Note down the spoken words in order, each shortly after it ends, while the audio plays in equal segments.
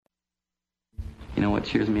You know what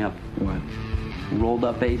cheers me up? What? Rolled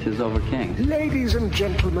up aces over kings. Ladies and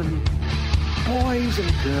gentlemen, boys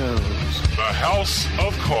and girls. The House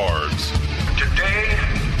of Cards. Today,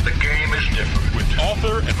 the game is different. With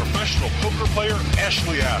author and professional poker player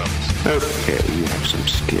Ashley Adams. Okay, you have some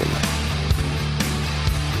skill.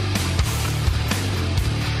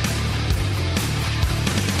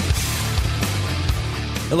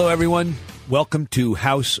 Hello, everyone. Welcome to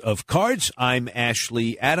House of Cards. I'm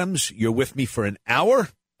Ashley Adams. You're with me for an hour.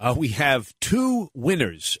 We have two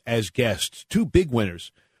winners as guests, two big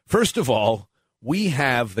winners. First of all, we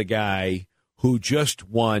have the guy who just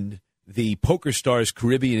won the PokerStars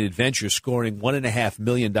Caribbean Adventure, scoring $1.5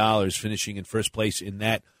 million, finishing in first place in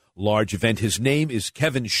that large event. His name is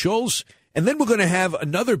Kevin Schulz. And then we're going to have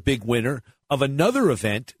another big winner of another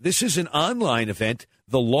event. This is an online event,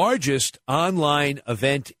 the largest online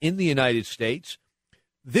event in the United States.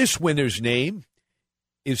 This winner's name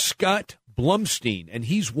is Scott Blumstein, and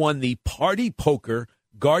he's won the Party Poker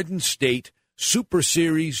Garden State Super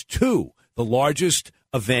Series 2, the largest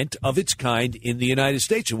event of its kind in the United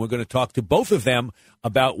States. And we're going to talk to both of them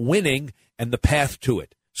about winning and the path to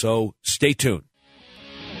it. So stay tuned.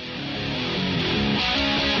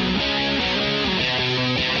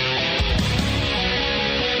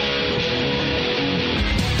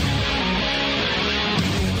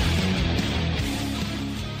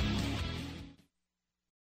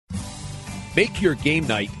 Make your game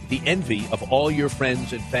night the envy of all your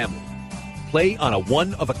friends and family. Play on a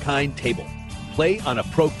one-of-a-kind table. Play on a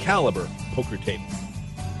Pro Caliber poker table.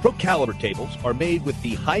 Pro Caliber tables are made with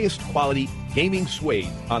the highest quality gaming suede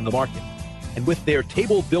on the market. And with their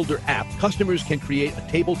Table Builder app, customers can create a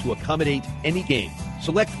table to accommodate any game.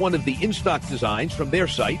 Select one of the in-stock designs from their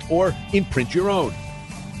site or imprint your own.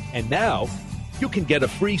 And now, you can get a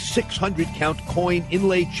free 600-count coin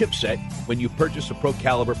inlay chipset when you purchase a Pro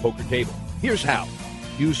Caliber poker table. Here's how.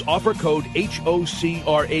 Use offer code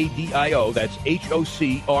HOCRADIO, that's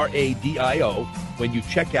HOCRADIO, when you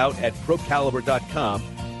check out at ProCaliber.com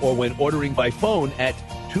or when ordering by phone at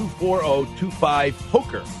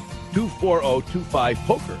 24025-POKER.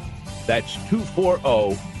 24025-POKER. That's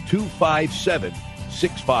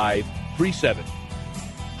 240-257-6537.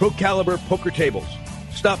 Pro Caliber Poker Tables.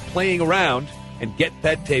 Stop playing around and get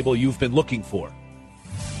that table you've been looking for.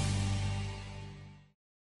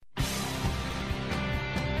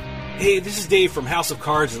 Hey, this is Dave from House of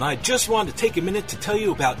Cards, and I just wanted to take a minute to tell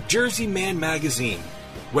you about Jersey Man Magazine.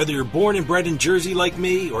 Whether you're born and bred in Jersey like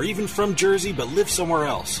me, or even from Jersey but live somewhere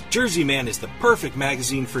else, Jersey Man is the perfect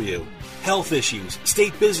magazine for you. Health issues,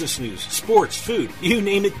 state business news, sports, food, you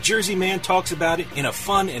name it, Jersey Man talks about it in a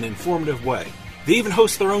fun and informative way. They even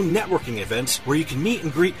host their own networking events where you can meet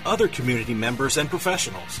and greet other community members and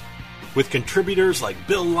professionals. With contributors like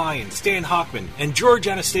Bill Lyon, Stan Hochman, and George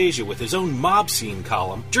Anastasia with his own mob scene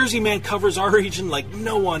column, Jersey Man covers our region like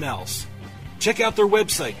no one else. Check out their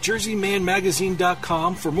website,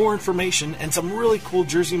 jerseymanmagazine.com, for more information and some really cool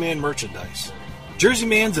Jersey Man merchandise. Jersey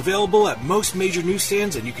Man's available at most major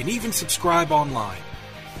newsstands, and you can even subscribe online.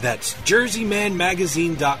 That's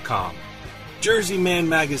jerseymanmagazine.com. Jersey Man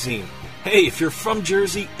Magazine. Hey, if you're from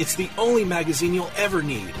Jersey, it's the only magazine you'll ever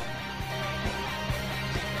need.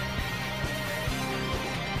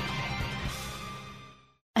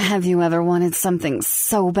 Have you ever wanted something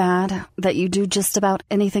so bad that you do just about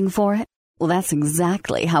anything for it? Well, that's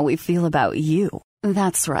exactly how we feel about you.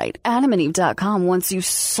 That's right. AdamandEve.com wants you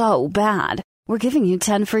so bad. We're giving you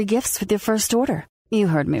 10 free gifts with your first order. You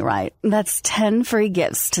heard me right. That's 10 free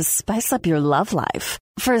gifts to spice up your love life.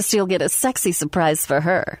 First, you'll get a sexy surprise for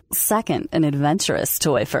her. Second, an adventurous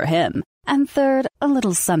toy for him. And third, a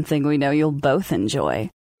little something we know you'll both enjoy.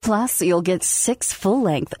 Plus, you'll get 6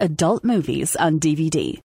 full-length adult movies on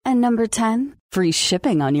DVD. And number 10, free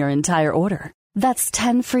shipping on your entire order. That's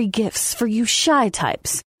 10 free gifts for you shy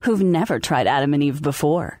types who've never tried Adam and Eve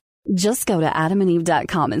before. Just go to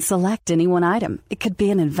AdamandEve.com and select any one item. It could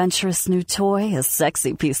be an adventurous new toy, a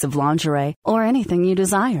sexy piece of lingerie, or anything you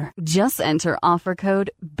desire. Just enter offer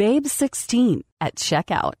code BABE16 at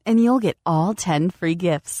checkout, and you'll get all 10 free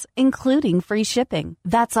gifts, including free shipping.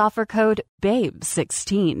 That's offer code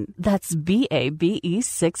BABE16. That's BABE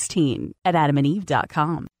 16 at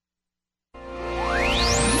AdamandEve.com.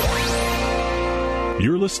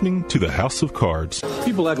 You're listening to the House of Cards.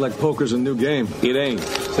 People act like poker's a new game. It ain't.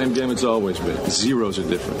 Same game it's always been. Zeros are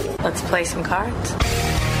different. Let's play some cards.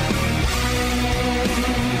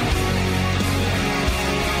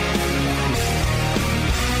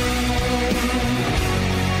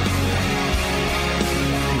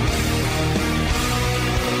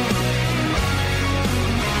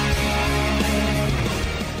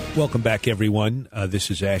 Welcome back, everyone.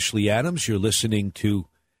 This is Ashley Adams. You're listening to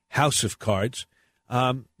House of Cards.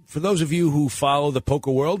 For those of you who follow the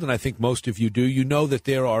poker world, and I think most of you do, you know that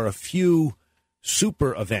there are a few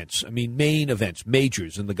super events, main events,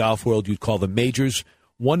 majors. In the golf world, you'd call them majors.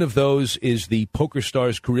 One of those is the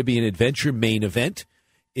PokerStars Caribbean Adventure main event.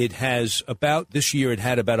 It has this year it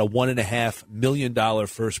had about a $1.5 million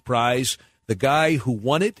first prize. The guy who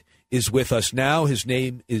won it is with us now. His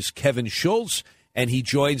name is Kevin Schultz, and he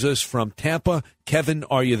joins us from Tampa. Kevin,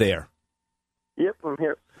 are you there? Yep, I'm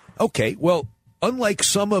here. Okay, well, unlike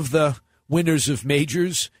some of the winners of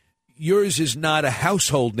majors, yours is not a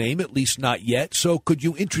household name, at least not yet. So could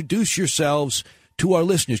you introduce yourselves to our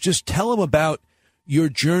listeners? Just tell them about your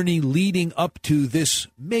journey leading up to this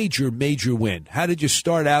major win. How did you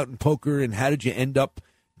start out in poker, and how did you end up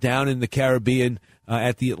down in the Caribbean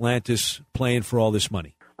at the Atlantis playing for all this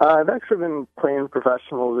money? I've actually been playing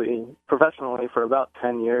professionally for about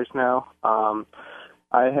 10 years now.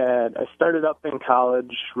 I started up in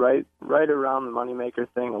college right around the Moneymaker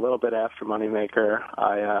thing, a little bit after Moneymaker.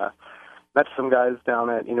 I met some guys down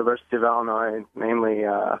at University of Illinois, namely,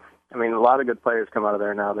 a lot of good players come out of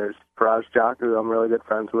there now. There's Paraj Jaku, who I'm really good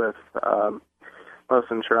friends with,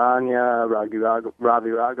 Mohsen Charania, Ravi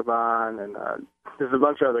Raghavan, and there's a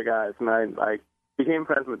bunch of other guys, and I became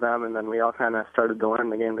friends with them, and then we all kind of started to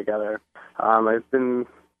learn the game together. I've been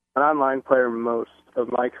an online player most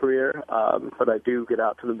of my career, but I do get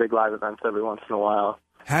out to the big live events every once in a while.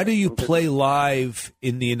 How do you play live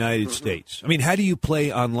in the United States? How do you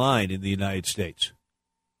play online in the United States?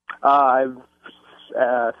 I've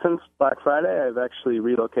since Black Friday, I've actually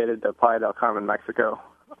relocated to Playa del Carmen, Mexico.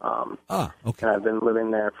 Okay. And I've been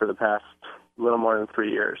living there for the past little more than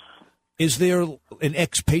 3 years. Is there an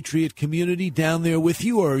expatriate community down there with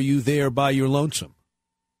you, or are you there by your lonesome?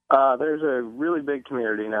 There's a really big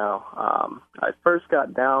community now. I first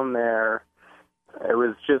got down there, it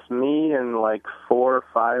was just me and like 4 or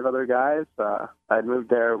 5 other guys. I'd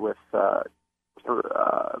moved there with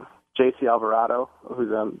J.C. Alvarado,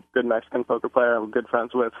 who's a good Mexican poker player I'm good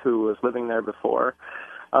friends with, who was living there before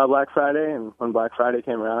Black Friday. And when Black Friday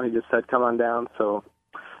came around, he just said, come on down. So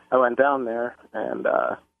I went down there, and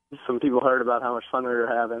some people heard about how much fun we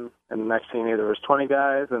were having, and the next thing you knew, there was 20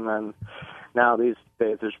 guys, and then now these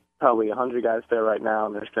days there's probably 100 guys there right now,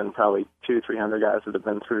 and there's been probably 200-300 guys that have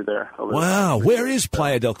been through there. Wow. Where is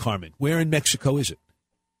Playa del Carmen? Where in Mexico is it?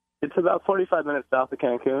 It's about 45 minutes south of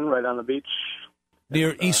Cancun, right on the beach.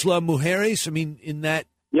 Near Isla Mujeres? In that?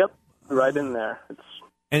 Yep, right in there.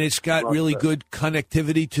 And it's got really good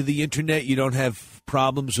connectivity to the Internet? You don't have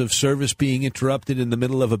problems of service being interrupted in the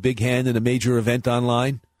middle of a big hand in a major event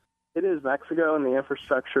online? It is Mexico, and the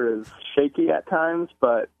infrastructure is shaky at times,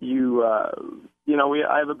 but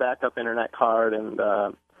I have a backup internet card, and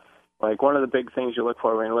one of the big things you look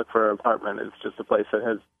for when you look for an apartment is just a place that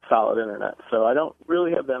has solid internet. So I don't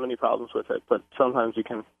really have that many problems with it, but sometimes you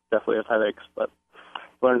can definitely have headaches, but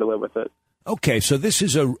learn to live with it. Okay, so this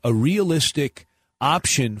is a realistic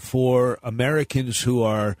option for Americans who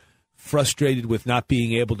are frustrated with not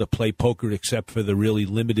being able to play poker except for the really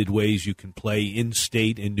limited ways you can play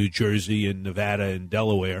in-state in New Jersey and Nevada and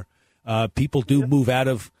Delaware. People do move out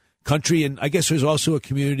of country, and I guess there's also a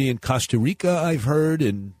community in Costa Rica, I've heard,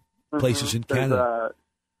 and places in Canada.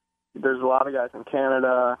 There's a lot of guys in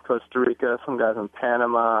Canada, Costa Rica, some guys in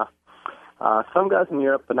Panama, some guys in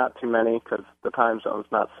Europe, but not too many because the time zone's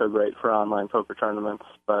not so great for online poker tournaments.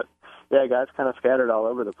 But, yeah, guys kind of scattered all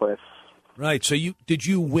over the place. Right. So did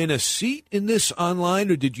you win a seat in this online,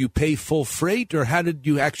 or did you pay full freight, or how did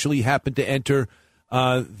you actually happen to enter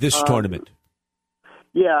this tournament?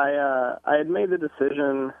 Yeah, I had made the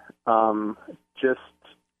decision just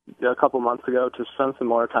a couple months ago to spend some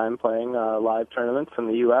more time playing live tournaments in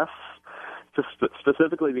the U.S.,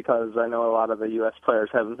 specifically because I know a lot of the U.S. players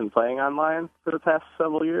haven't been playing online for the past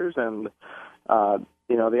several years, and the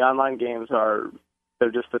online games they're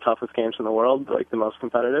just the toughest games in the world, like the most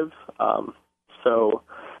competitive. So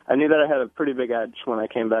I knew that I had a pretty big edge when I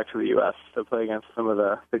came back to the U.S. to play against some of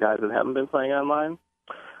the guys that haven't been playing online.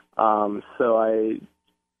 So I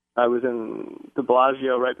was in the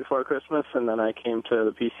Bellagio right before Christmas, and then I came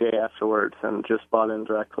to the PCA afterwards and just bought in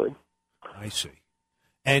directly. I see.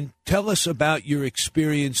 And tell us about your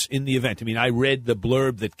experience in the event. I read the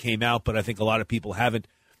blurb that came out, but I think a lot of people haven't.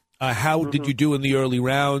 How did you do in the early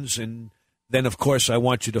rounds? And then, of course, I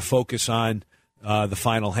want you to focus on the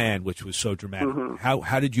final hand, which was so dramatic. Mm-hmm.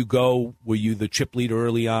 How did you go? Were you the chip leader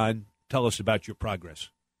early on? Tell us about your progress.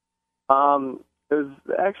 It was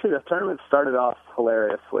actually, the tournament started off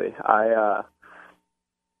hilariously. I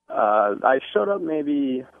showed up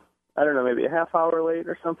maybe I don't know, maybe a half hour late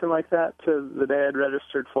or something like that to the day I'd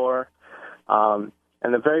registered for. And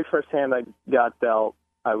the very first hand I got dealt,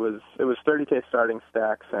 it was 30K starting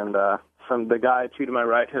stacks, and from the guy two to my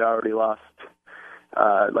right had already lost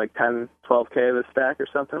like 10, 12K of the stack or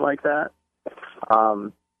something like that.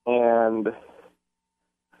 And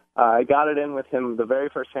I got it in with him the very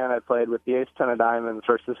first hand I played with the ace-10 of diamonds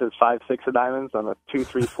versus his 5-6 of diamonds on a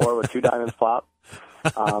 2-3-4 with 2 diamonds flop.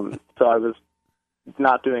 So I was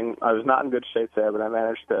not in good shape there, but I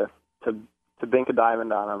managed to bink a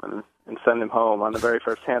diamond on him and send him home on the very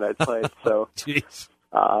first hand I'd played. So,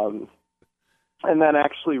 and then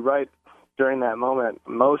actually right during that moment,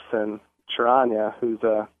 Mohsen Charania, who's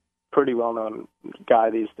a pretty well-known guy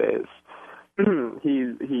these days,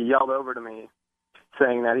 he yelled over to me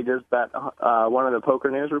saying that he just bet one of the Poker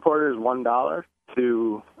News reporters $1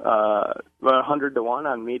 to 100 to 1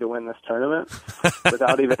 on me to win this tournament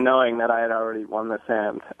without even knowing that I had already won this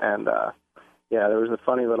hand. And there was a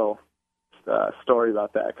funny little story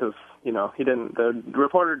about that because the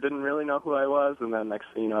reporter didn't really know who I was, and then next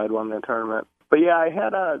thing you know, I'd won the tournament. But yeah, I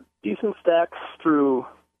had decent stacks through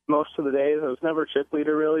most of the days. I was never chip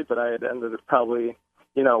leader really, but I had ended up probably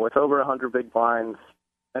with over 100 big blinds.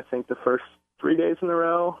 I think the first 3 days in a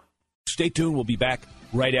row. Stay tuned. We'll be back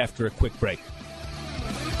right after a quick break.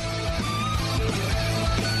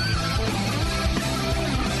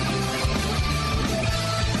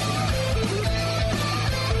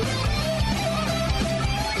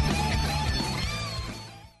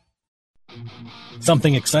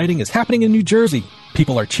 Something exciting is happening in New Jersey.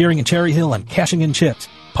 People are cheering in Cherry Hill and cashing in chips,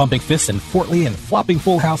 pumping fists in Fort Lee and flopping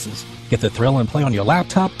full houses. Get the thrill and play on your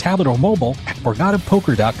laptop, tablet, or mobile at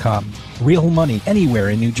BorgataPoker.com. Real money anywhere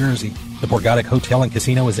in New Jersey. The Borgata Hotel and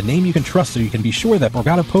Casino is a name you can trust, so you can be sure that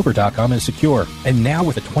BorgataPoker.com is secure. And now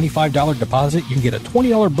with a $25 deposit, you can get a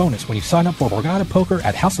 $20 bonus when you sign up for Borgata Poker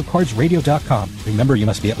at HouseOfCardsRadio.com. Remember, you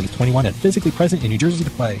must be at least 21 and physically present in New Jersey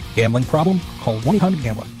to play. Gambling problem? Call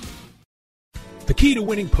 1-800-GAMBLER. The key to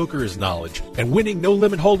winning poker is knowledge, and winning No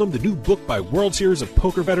Limit Hold'em, the new book by World Series of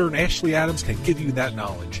Poker veteran Ashley Adams, can give you that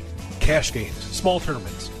knowledge. Cash games, small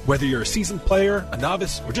tournaments, whether you're a seasoned player, a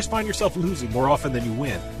novice, or just find yourself losing more often than you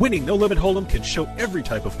win, winning No Limit Hold'em can show every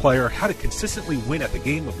type of player how to consistently win at the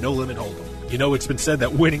game of No Limit Hold'em. You know, it's been said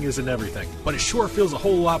that winning isn't everything, but it sure feels a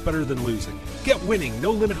whole lot better than losing. Get Winning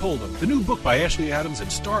No Limit Hold'em, the new book by Ashley Adams,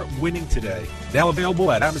 and start winning today. Now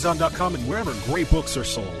available at Amazon.com and wherever great books are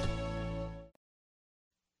sold.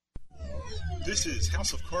 This is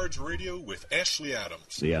House of Cards Radio with Ashley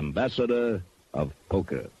Adams, the ambassador of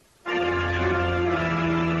poker.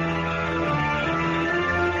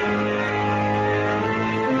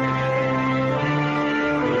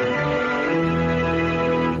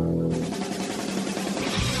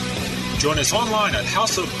 Join us online at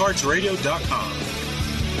houseofcardsradio.com.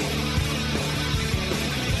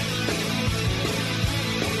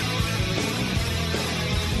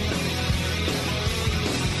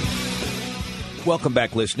 Welcome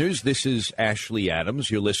back, listeners. This is Ashley Adams.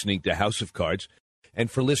 You're listening to House of Cards. And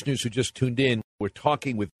for listeners who just tuned in, we're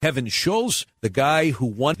talking with Kevin Schultz, the guy who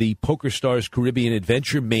won the PokerStars Caribbean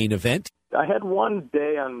Adventure main event. I had one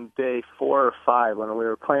day on day 4 or 5 when we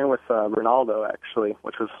were playing with Ronaldo, actually,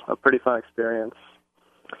 which was a pretty fun experience.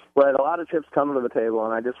 We had a lot of chips coming to the table,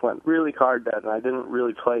 and I just went really card dead, and I didn't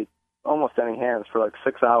really play almost any hands for like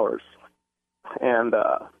 6 hours. And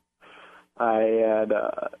I had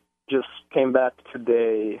just came back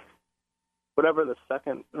today, whatever the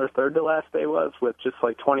second or third to last day was, with just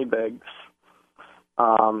like 20 bigs.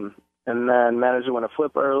 And then managed to win a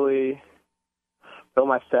flip early, built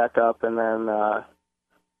my stack up, and then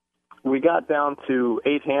we got down to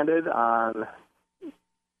 8-handed on,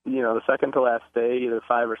 the second to last day, either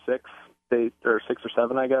 5 or 6, or 6 or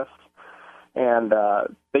 7, I guess. And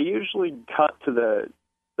they usually cut to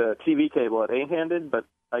the TV table at 8-handed, but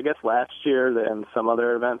I guess last year and some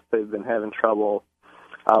other events, they've been having trouble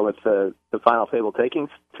with the final table taking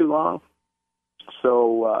too long.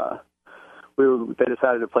 So they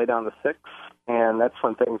decided to play down to 6, and that's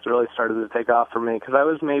when things really started to take off for me, because I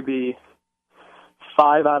was maybe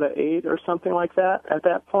 5 out of 8 or something like that at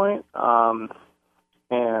that point.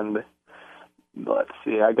 And let's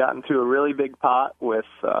see, I got into a really big pot with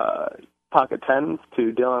pocket 10s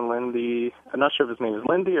to Dylan Lindy. I'm not sure if his name is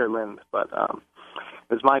Lindy or Lind, but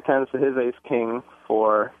it was my 10s to his ace-king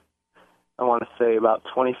for, I want to say, about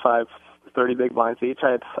 25, 30 big blinds each.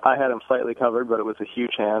 I had him slightly covered, but it was a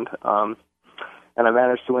huge hand. And I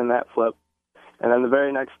managed to win that flip. And then the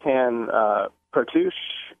very next hand, Pertouche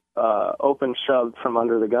open shoved from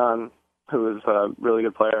under the gun, who was a really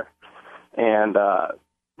good player. And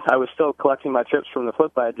I was still collecting my chips from the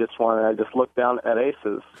flip I had just won, and I just looked down at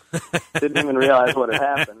aces. Didn't even realize what had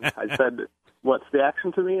happened. I said, "What's the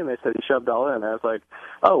action to me?" And they said, "He shoved all in." I was like,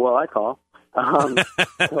 "Oh, well, I call."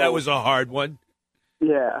 That was a hard one.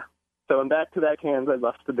 Yeah. So in back-to-back hands, I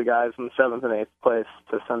busted the guys in 7th and 8th place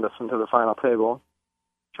to send us into the final table,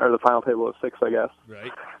 or the final table of 6, I guess.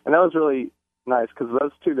 Right. And that was really nice because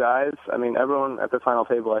those two guys, I mean, everyone at the final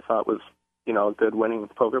table I thought was, a good winning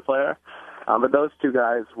poker player. But those two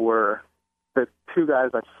guys were the two guys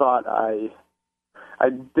I thought I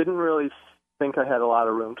didn't really think I had a lot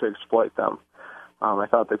of room to exploit them. I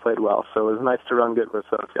thought they played well, so it was nice to run good with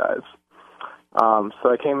those guys. So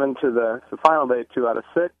I came into the final day 2 out of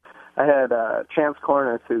 6. I had Chance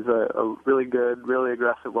Cornish, who's a really good, really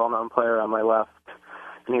aggressive, well-known player on my left,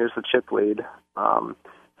 and he was the chip lead.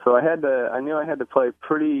 So I knew I had to play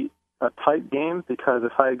a tight game because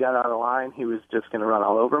if I got out of line, he was just going to run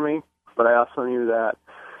all over me. But I also knew that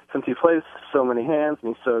since he plays so many hands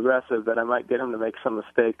and he's so aggressive, that I might get him to make some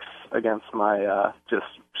mistakes against my just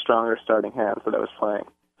stronger starting hands that I was playing.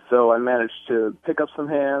 So I managed to pick up some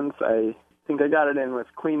hands. I think I got it in with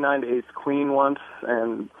queen 9 to ace queen once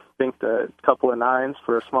and binked a couple of 9s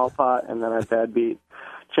for a small pot, and then I bad beat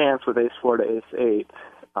Chance with ace 4 to ace 8,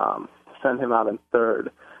 send him out in 3rd.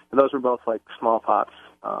 And those were both like small pots.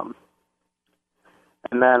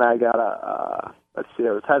 And then I got I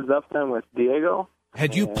was heads up then with Diego.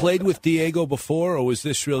 Had you played with Diego before, or was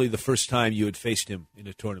this really the first time you had faced him in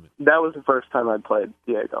a tournament? That was the first time I'd played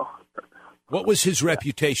Diego. What was his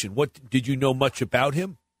reputation? What did you know much about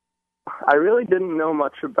him? I really didn't know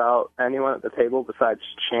much about anyone at the table besides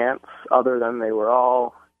Chance, other than they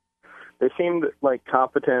seemed like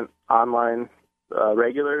competent online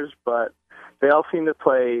regulars, but they all seem to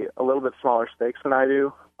play a little bit smaller stakes than I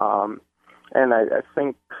do. And I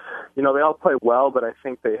think, they all play well, but I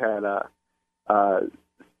think they had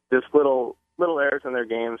just little errors in their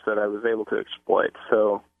games that I was able to exploit.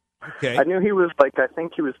 So okay. I knew he was I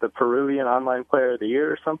think he was the Peruvian Online Player of the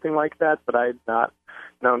Year or something like that, but I had not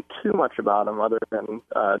known too much about him other than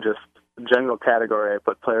just the general category I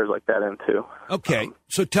put players like that into. Okay,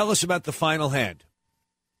 so tell us about the final hand.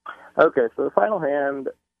 Okay, so the final hand,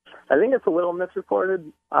 I think it's a little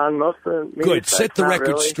misreported on most of the media Good. sites, Set the not record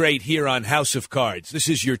really. straight here on House of Cards. This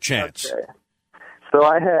is your chance. Okay. So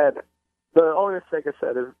I had, the only mistake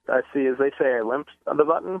I see is they say I limped on the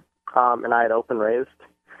button, and I had open raised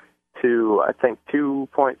to, I think,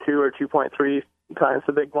 2.2 or 2.3 times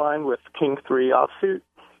the big blind with king 3 offsuit.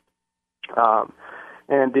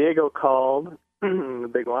 And Diego called the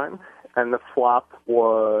big blind, and the flop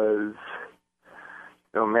was,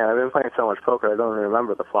 oh man, I've been playing so much poker I don't even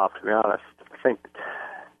remember the flop, to be honest. I think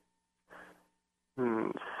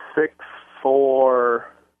 6-4...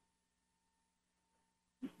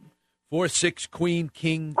 4-6 queen,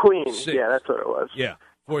 king, queen. 6. Yeah, that's what it was. Yeah,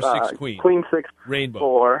 4-6 queen. Queen 6 rainbow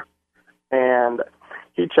 4, and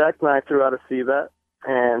he checked, and I threw out a c-bet,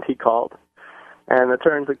 and he called, and the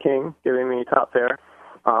turn's a king, giving me top pair,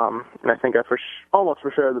 and I think I almost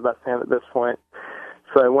for sure the best hand at this point.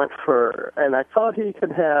 So I went for, and I thought he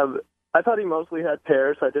mostly had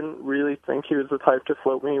pairs. I didn't really think he was the type to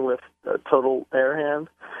float me with a total air hand,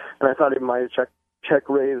 and I thought he might have check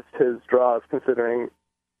raised his draws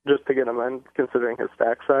just to get him in, considering his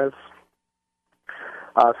stack size.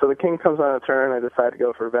 So the king comes on a turn. I decide to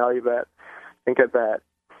go for a value bet. I think I bet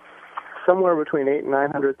somewhere between 800,000 and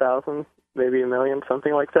 900,000, maybe $1 million,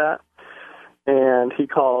 something like that. And he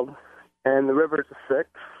called, and the river's a 6.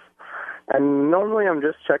 And normally I'm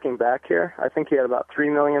just checking back here. I think he had about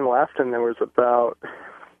 $3 million left, and there was about,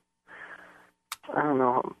 I don't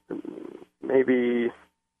know, maybe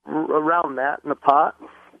around that in the pot,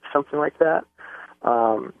 something like that.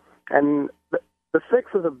 And the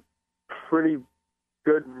 6 is a pretty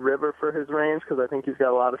good river for his range because I think he's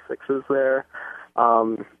got a lot of 6s there.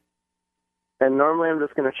 And normally I'm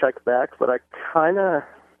just going to check back, but I kind of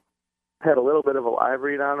had a little bit of a live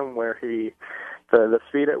read on him where the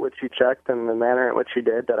speed at which he checked and the manner in which he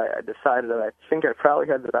did, that I decided that I think I probably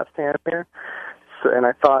had the best hand here. So, and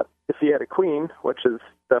I thought if he had a queen, which is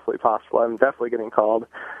definitely possible, I'm definitely getting called.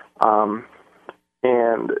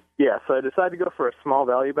 And yeah, so I decided to go for a small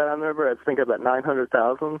value bet on the river. I think I bet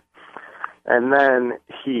 900,000. And then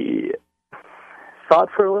he thought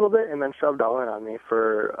for a little bit and then shoved all in on me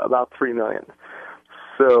for about $3 million.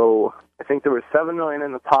 So I think there was $7 million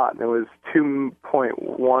in the pot, and it was 2.1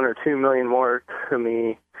 or 2 million more to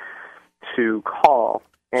me to call.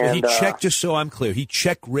 And so he checked, just so I'm clear, he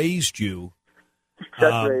check raised you.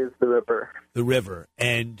 Check raised the river. The river,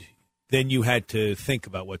 and then you had to think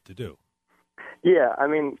about what to do. Yeah, I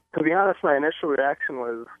mean, to be honest, my initial reaction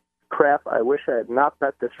was crap, I wish I had not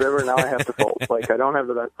bet this river. Now I have to fold. Like, I don't have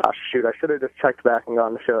the bet. Oh, shoot, I should have just checked back and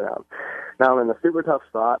gone to showdown. Now I'm in a super tough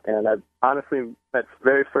spot, and I honestly, at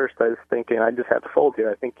very first, I was thinking I just have to fold here.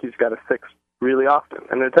 I think he's got a 6 really often.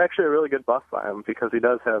 And it's actually a really good bluff by him because he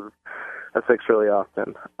does have a 6 really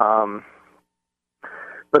often.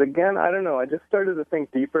 But again, I don't know. I just started to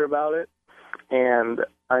think deeper about it, and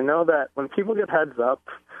I know that when people get heads up,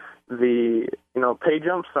 the pay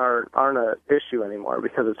jumps aren't an issue anymore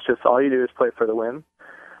because it's just all you do is play for the win.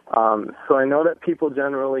 So I know that people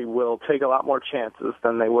generally will take a lot more chances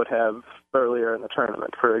than they would have earlier in the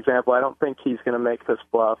tournament. For example, I don't think he's going to make this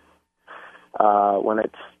bluff when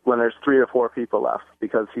there's 3 or 4 people left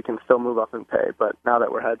because he can still move up and pay. But now that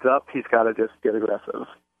we're heads up, he's got to just get aggressive.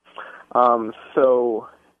 So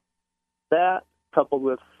that, coupled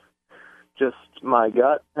with just my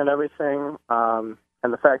gut and everything,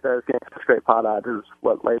 and the fact that I was getting such great pot odds is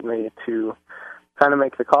what led me to kind of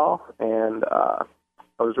make the call. And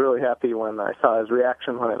I was really happy when I saw his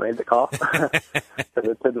reaction when I made the call because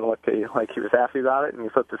it didn't look like he was happy about it. And he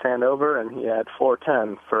flipped his hand over, and he had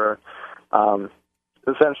 4-10 for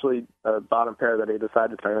essentially a bottom pair that he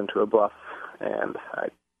decided to turn into a bluff, and I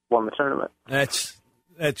won the tournament. That's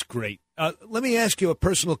great. Let me ask you a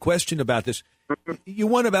personal question about this. You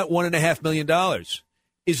won about $1.5 million.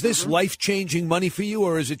 Is this life-changing money for you,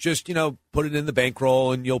 or is it just, put it in the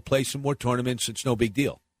bankroll and you'll play some more tournaments? It's no big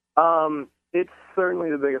deal. It's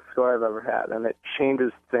certainly the biggest score I've ever had, and it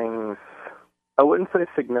changes things. I wouldn't say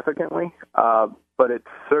significantly, but it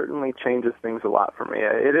certainly changes things a lot for me.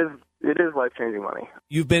 It is life-changing money.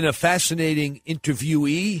 You've been a fascinating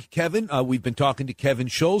interviewee, Kevin. We've been talking to Kevin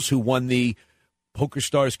Schultz, who won the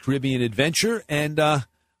PokerStars Caribbean Adventure, and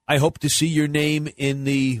I hope to see your name in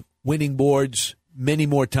the winning boards many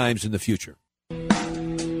more times in the future.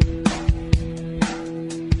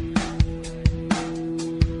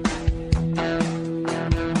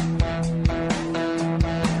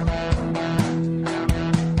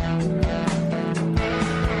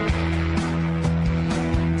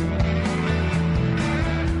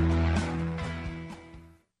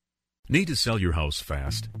 Need to sell your house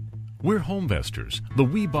fast? We're Homevestors, the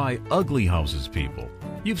we buy ugly houses people.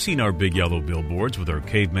 You've seen our big yellow billboards with our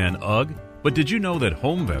caveman UGG, but did you know that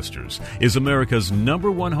Homevestors is America's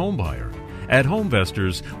 #1 home buyer? At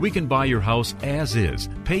Homevestors, we can buy your house as is,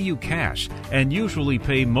 pay you cash, and usually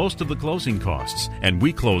pay most of the closing costs, and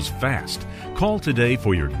we close fast. Call today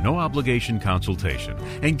for your no-obligation consultation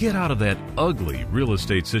and get out of that ugly real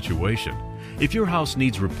estate situation. If your house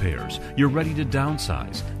needs repairs, you're ready to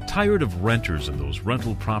downsize, tired of renters and those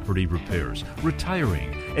rental property repairs,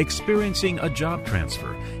 retiring, experiencing a job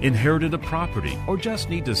transfer, inherited a property, or just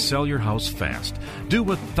need to sell your house fast, do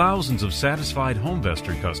what thousands of satisfied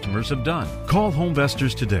Homevestor customers have done. Call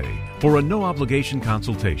Homevestors today for a no-obligation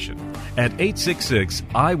consultation at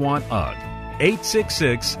 866-I-WANT-UGG.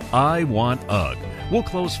 866-I-WANT-UGG. We'll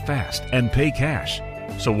close fast and pay cash.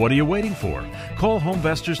 So what are you waiting for? Call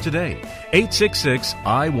Homevestors today.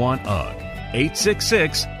 866-I-WANT-UGG.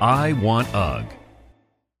 866-I-WANT-UGG.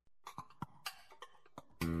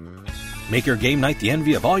 Make your game night the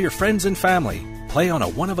envy of all your friends and family. Play on a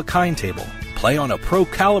one-of-a-kind table. Play on a Pro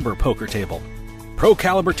Caliber poker table. Pro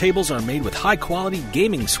Caliber tables are made with high-quality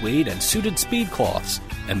gaming suede and suited speed cloths.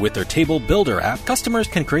 And with their Table Builder app, customers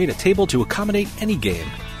can create a table to accommodate any game.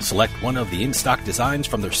 Select one of the in-stock designs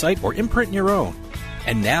from their site or imprint your own.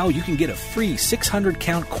 And now you can get a free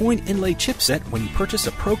 600-count coin inlay chipset when you purchase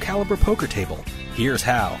a Pro Caliber poker table. Here's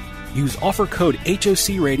how. Use offer code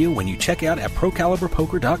HOCRadio when you check out at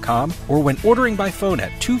ProCaliberPoker.com or when ordering by phone at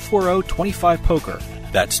 240-25-POKER.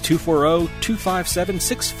 That's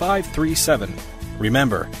 240-257-6537.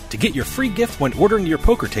 Remember, to get your free gift when ordering your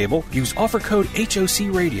poker table, use offer code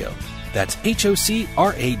HOCRadio. That's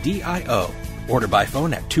HOCRADIO. Order by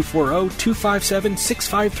phone at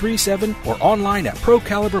 240-257-6537 or online at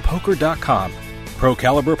ProCaliberPoker.com. Pro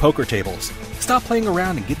Caliber Poker Tables. Stop playing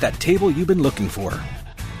around and get that table you've been looking for.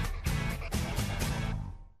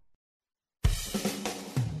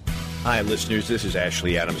 Hi, listeners. This is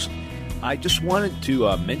Ashley Adams. I just wanted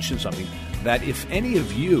to mention something, that if any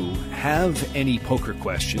of you have any poker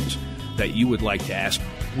questions that you would like to ask,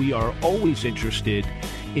 we are always interested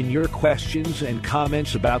in your questions and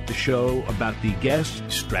comments about the show, about the guests,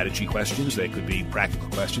 strategy questions. They could be practical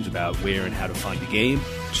questions about where and how to find a game.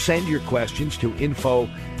 Send your questions to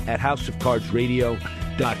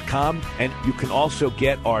info@houseofcardsradio.com. And you can also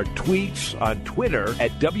get our tweets on Twitter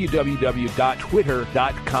at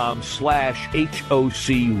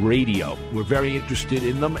www.twitter.com/HOCradio. We're very interested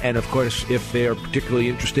in them. And, of course, if they're particularly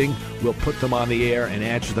interesting, we'll put them on the air and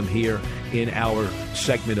answer them here in our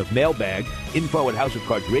segment of Mailbag. Info at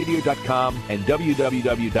houseofcardsradio.com and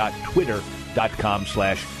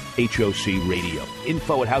www.twitter.com/HOC Radio.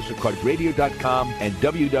 Info at houseofcardsradio.com and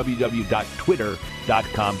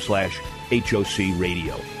www.twitter.com/HOC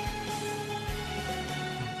Radio.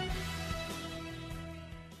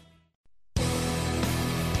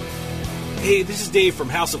 Hey, this is Dave from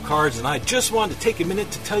House of Cards, and I just wanted to take a minute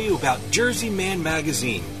to tell you about Jersey Man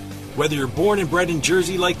Magazine. Whether you're born and bred in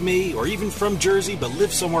Jersey like me, or even from Jersey but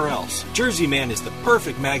live somewhere else, Jersey Man is the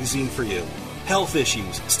perfect magazine for you. Health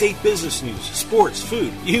issues, state business news, sports,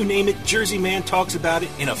 food, you name it, Jersey Man talks about it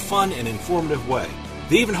in a fun and informative way.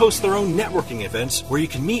 They even host their own networking events where you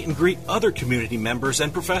can meet and greet other community members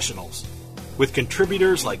and professionals. With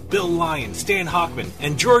contributors like Bill Lyon, Stan Hochman,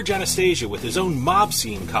 and George Anastasia with his own mob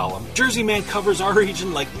scene column, Jersey Man covers our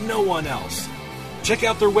region like no one else. Check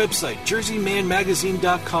out their website,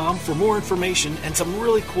 jerseymanmagazine.com, for more information and some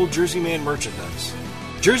really cool Jersey Man merchandise.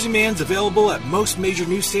 Jersey Man's available at most major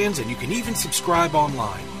newsstands, and you can even subscribe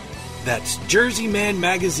online. That's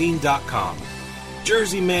jerseymanmagazine.com.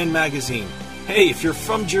 Jersey Man Magazine. Hey, if you're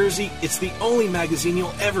from Jersey, it's the only magazine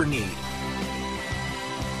you'll ever need.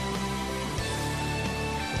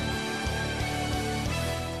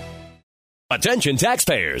 Attention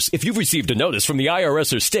taxpayers! If you've received a notice from the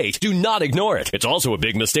IRS or state, do not ignore it. It's also a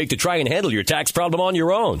big mistake to try and handle your tax problem on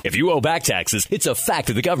your own. If you owe back taxes, it's a fact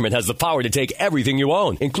that the government has the power to take everything you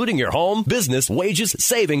own, including your home, business, wages,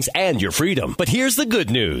 savings, and your freedom. But here's the good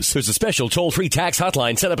news. There's a special toll-free tax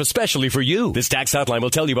hotline set up especially for you. This tax hotline will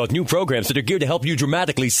tell you about new programs that are geared to help you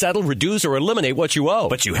dramatically settle, reduce, or eliminate what you owe.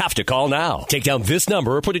 But you have to call now. Take down this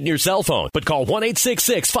number or put it in your cell phone. But call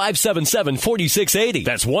 1-866-577-4680.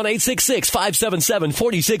 That's 1-866-577-4680.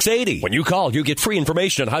 When you call, you get free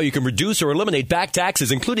information on how you can reduce or eliminate back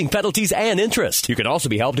taxes, including penalties and interest. You can also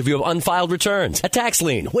be helped if you have unfiled returns, a tax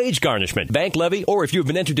lien, wage garnishment, bank levy, or if you've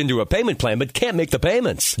been entered into a payment plan but can't make the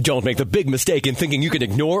payments. Don't make the big mistake in thinking you can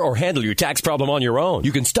ignore or handle your tax problem on your own.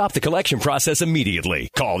 You can stop the collection process immediately.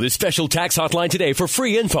 Call this special tax hotline today for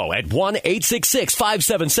free info at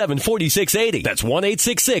 1-866-577-4680. That's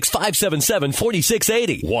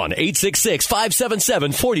 1-866-577-4680.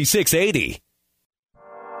 1-866-577-4680.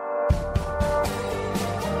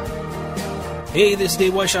 Hey, this is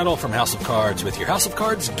Dave Weishottle from House of Cards with your House of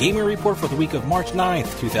Cards gaming report for the week of March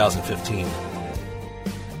 9th, 2015.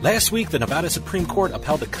 Last week, the Nevada Supreme Court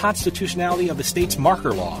upheld the constitutionality of the state's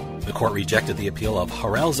marker law. The court rejected the appeal of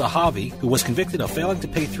Harel Zahavi, who was convicted of failing to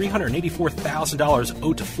pay $384,000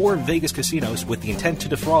 owed to 4 Vegas casinos with the intent to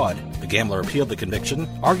defraud. The gambler appealed the conviction,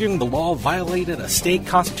 arguing the law violated a state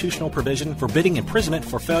constitutional provision forbidding imprisonment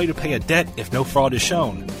for failure to pay a debt if no fraud is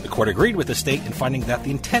shown. The court agreed with the state in finding that the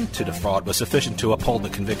intent to defraud was sufficient to uphold the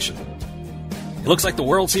conviction. It looks like the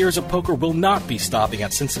World Series of Poker will not be stopping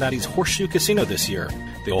at Cincinnati's Horseshoe Casino this year.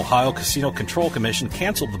 The Ohio Casino Control Commission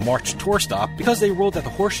canceled the March tour stop because they ruled that the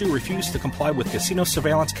Horseshoe refused to comply with casino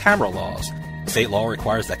surveillance camera laws. State law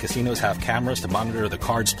requires that casinos have cameras to monitor the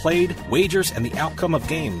cards played, wagers, and the outcome of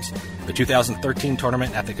games. The 2013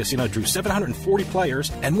 tournament at the casino drew 740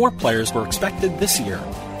 players, and more players were expected this year.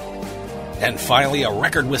 And finally, a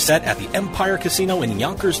record was set at the Empire Casino in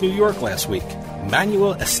Yonkers, New York last week.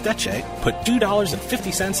 Manuel Esteche put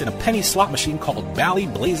 $2.50 in a penny slot machine called Bally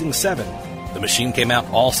Blazing 7. The machine came out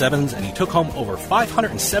all sevens, and he took home over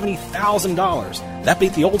 $570,000. That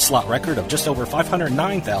beat the old slot record of just over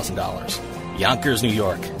 $509,000. Yonkers, New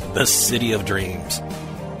York, the city of dreams.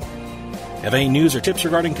 Have any news or tips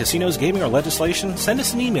regarding casinos, gaming, or legislation? Send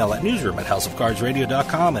us an email at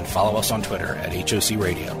newsroom@houseofcardsradio.com and follow us on Twitter at HOC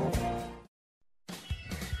Radio.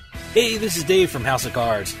 Hey, this is Dave from House of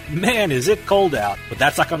Cards. Man, is it cold out, but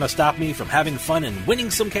that's not going to stop me from having fun and winning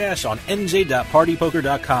some cash on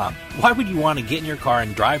nj.partypoker.com. Why would you want to get in your car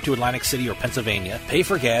and drive to Atlantic City or Pennsylvania, pay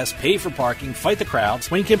for gas, pay for parking, fight the crowds,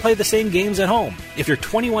 when you can play the same games at home? If you're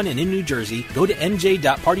 21 and in New Jersey, go to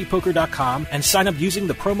nj.partypoker.com and sign up using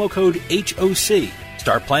the promo code HOC.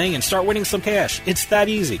 Start playing and start winning some cash. It's that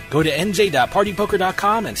easy. Go to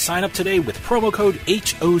nj.partypoker.com and sign up today with promo code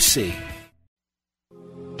HOC.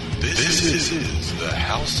 This is the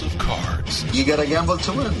House of Cards. You gotta gamble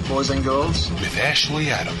to win, boys and girls. With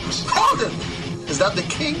Ashley Adams. Hold it! Is that the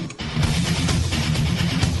king?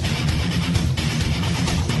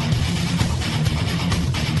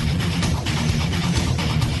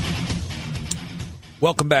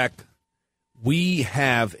 Welcome back. We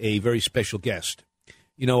have a very special guest.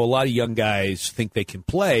 You know, a lot of young guys think they can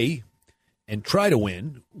play and try to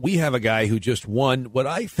win. We have a guy who just won what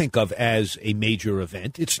I think of as a major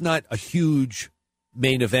event. It's not a huge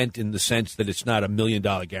main event in the sense that it's not $1 million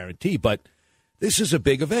guarantee, but This is a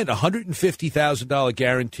big event, $150,000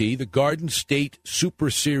 guarantee, the Garden State Super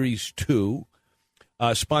Series 2,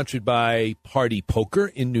 sponsored by Party Poker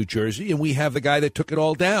in New Jersey, and we have the guy that took it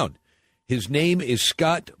all down. His name is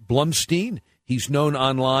Scott Blumstein. He's known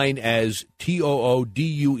online as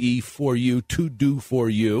TOODUE for you, to do for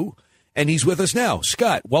you, and he's with us now.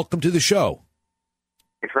 Scott, welcome to the show.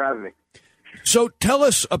 Thanks for having me. So tell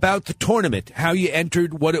us about the tournament, how you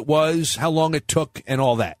entered, what it was, how long it took, and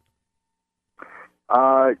all that.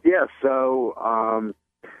 I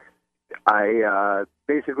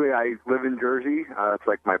basically live in Jersey. It's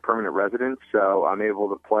like my permanent residence, so I'm able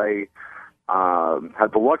to play,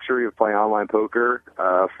 have the luxury of playing online poker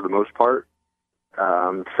for the most part.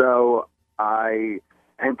 So I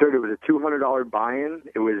entered, it was a $200 buy-in.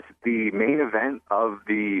 It was the main event of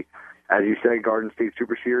the, as you said, Garden State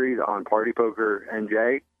Super Series on Party Poker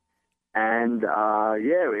NJ. And,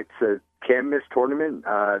 it's a can't-miss tournament.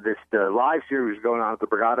 The live series was going on at the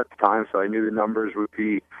Borgata at the time, so I knew the numbers would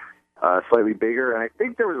be slightly bigger. And I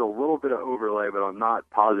think there was a little bit of overlay, but I'm not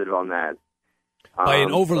positive on that. By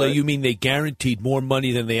an overlay, you mean they guaranteed more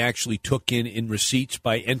money than they actually took in receipts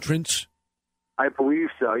by entrance? I believe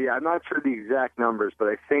so, yeah. I'm not sure the exact numbers, but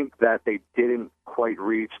I think that they didn't quite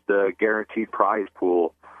reach the guaranteed prize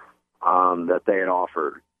pool that they had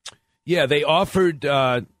offered. Yeah, they offered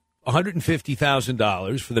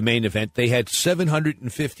 $150,000 for the main event. They had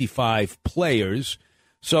 755 players.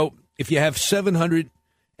 So if you have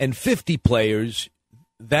 750 players,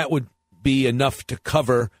 that would be enough to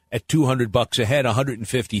cover at $200 a head,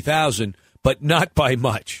 $150,000, but not by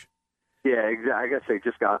much. Yeah, exactly. I guess they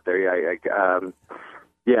just got there.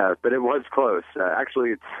 Yeah, but it was close.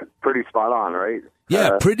 Actually, it's pretty spot on, right?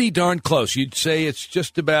 Yeah, pretty darn close. You'd say it's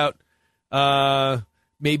just about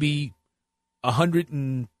maybe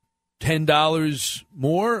 $110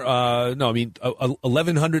 more.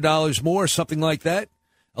 $1,100 more, something like that.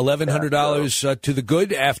 $1,100 to the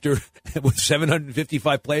good after with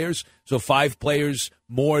 755 players. So 5 players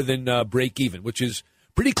more than break even, which is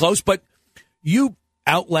pretty close. But you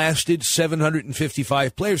outlasted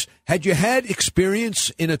 755 players. Had you had experience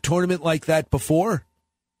in a tournament like that before?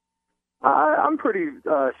 I'm pretty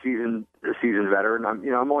seasoned veteran.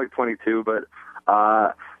 I'm only 22, but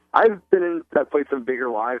I've played some bigger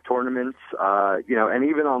live tournaments. And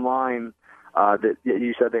even online. That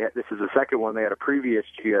you said this is the second one. They had a previous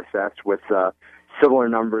GSS with similar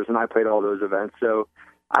numbers, and I played all those events. So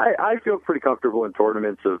I feel pretty comfortable in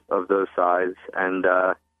tournaments of those size, and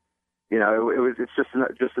it's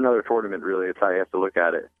just another tournament. Really, it's how you have to look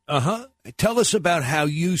at it. Tell us about how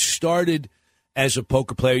you started as a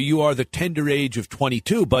poker player. You are the tender age of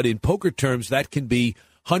 22, but in poker terms, that can be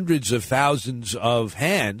hundreds of thousands of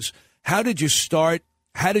hands. How did you start?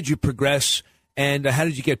 How did you progress? And how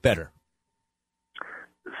did you get better?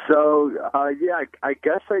 So, I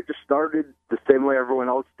guess I just started the same way everyone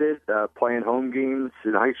else did, playing home games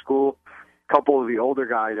in high school. A couple of the older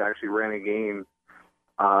guys actually ran a game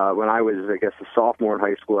when I was, I guess, a sophomore in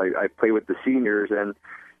high school. I played with the seniors,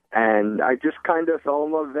 and I just kind of fell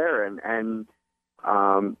in love there. And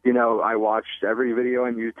I watched every video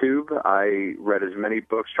on YouTube. I read as many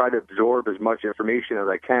books, tried to absorb as much information as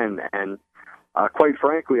I can. And quite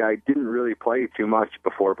frankly, I didn't really play too much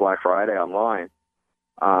before Black Friday online.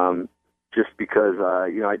 Just because,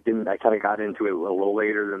 I kind of got into it a little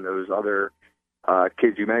later than those other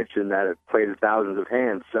kids you mentioned that have played thousands of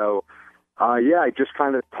hands. So, I just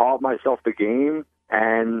kind of taught myself the game,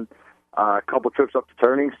 and a couple trips up to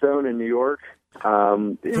Turning Stone in New York.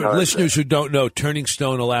 For listeners who don't know, Turning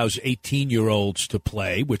Stone allows 18-year-olds to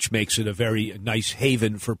play, which makes it a very nice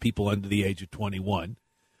haven for people under the age of 21.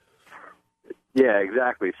 Yeah,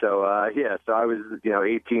 exactly. So, so I was,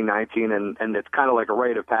 18, 19, and it's kind of like a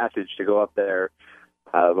rite of passage to go up there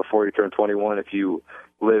before you turn 21 if you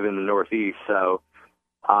live in the Northeast. So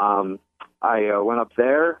I went up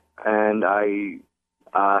there, and I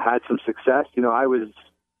had some success. I was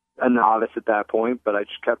a novice at that point, but I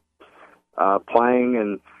just kept playing,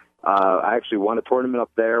 and I actually won a tournament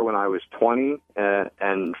up there when I was 20,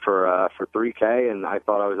 and for $3K, and I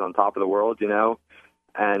thought I was on top of the world,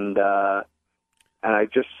 and I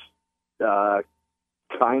just kind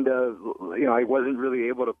of, I wasn't really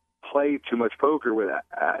able to play too much poker with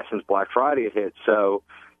since Black Friday had hit. So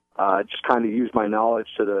just kind of used my knowledge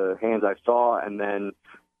to the hands I saw. And then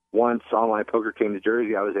once online poker came to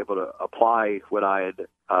Jersey, I was able to apply what I had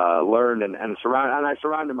learned and I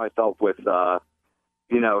surrounded myself with,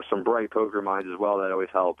 some bright poker minds as well. That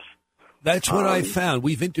always helps. That's what I found.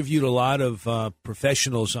 We've interviewed a lot of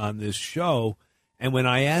professionals on this show. And when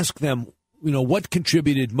I ask them, what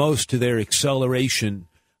contributed most to their acceleration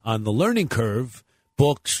on the learning curve,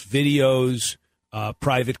 books, videos,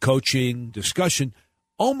 private coaching, discussion,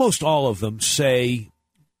 almost all of them say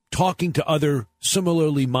talking to other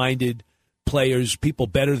similarly minded players, people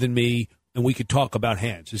better than me, and we could talk about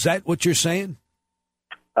hands. Is that what you're saying?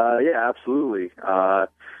 Yeah, absolutely. I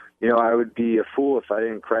would be a fool if I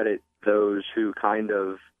didn't credit those who kind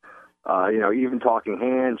of, even talking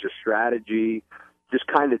hands or strategy, just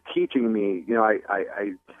kind of teaching me.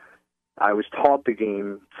 I was taught the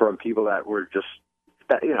game from people that were just,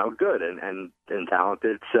 good and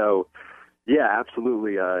talented. So, yeah,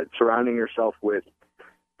 absolutely. Surrounding yourself with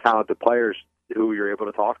talented players who you're able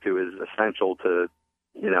to talk to is essential to,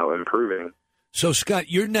 improving. So, Scott,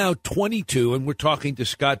 you're now 22, and we're talking to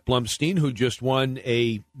Scott Blumstein, who just won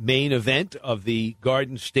a main event of the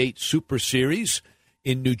Garden State Super Series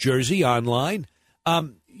in New Jersey online.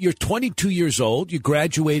 You're 22 years old. You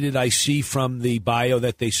graduated, I see from the bio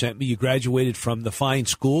that they sent me, you graduated from the fine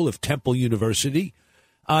school of Temple University.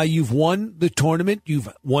 You've won the tournament. You've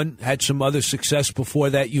had some other success before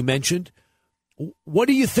that you mentioned. What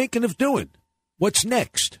are you thinking of doing? What's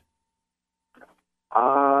next?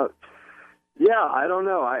 Yeah, I don't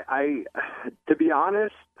know. I to be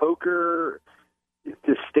honest, poker,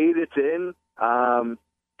 the state it's in,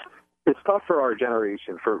 it's tough for our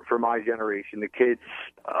generation, for my generation, the kids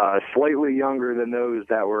slightly younger than those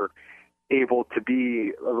that were able to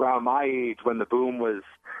be around my age when the boom was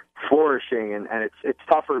flourishing, and it's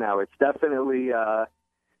tougher now. It's definitely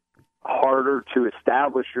harder to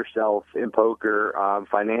establish yourself in poker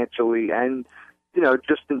financially, and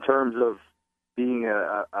just in terms of being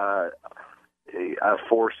a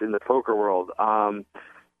force in the poker world.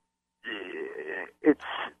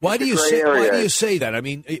 Why do you say that? I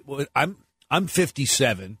mean, I'm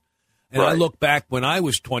 57, and I look back when I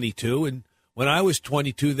was 22, and when I was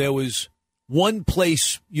 22, there was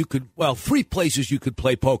three places you could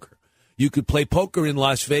play poker. You could play poker in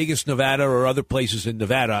Las Vegas, Nevada, or other places in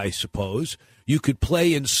Nevada, I suppose. You could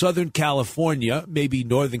play in Southern California, maybe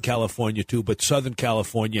Northern California too, but Southern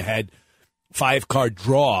California had 5-card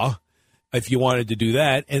draw if you wanted to do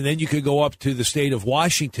that. And then you could go up to the state of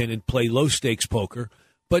Washington and play low-stakes poker.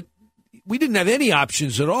 But we didn't have any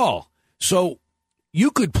options at all. So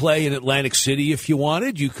you could play in Atlantic City if you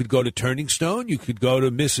wanted. You could go to Turning Stone. You could go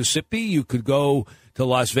to Mississippi. You could go to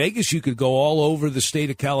Las Vegas. You could go all over the state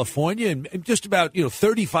of California. And just about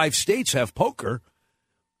 35 states have poker.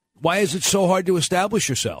 Why is it so hard to establish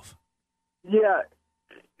yourself? Yeah,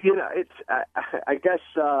 it's. I guess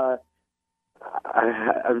I'm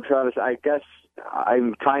trying to say. I guess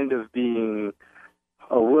I'm kind of being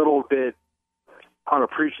a little bit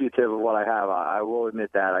unappreciative of what I have. I will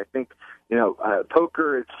admit that. I think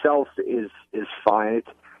poker itself is fine.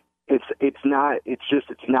 It's not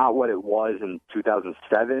what it was in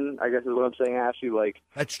 2007. I guess is what I'm saying, Ashley.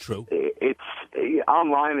 That's true.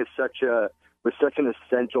 Online is was such an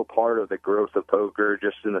essential part of the growth of poker,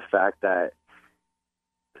 just in the fact that,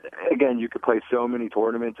 again, you could play so many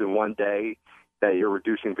tournaments in one day that you're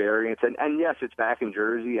reducing variance. And yes, it's back in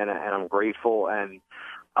Jersey, and I'm grateful. And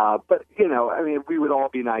but we would all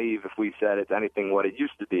be naive if we said it's anything what it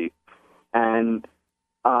used to be. And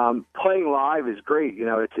playing live is great.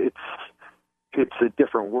 It's a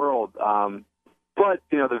different world. But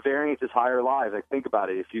the variance is higher live. Think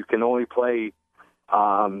about it. If you can only play.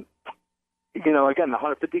 Again, the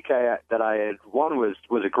 150K that I had won was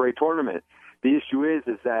a great tournament. The issue is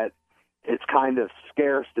that it's kind of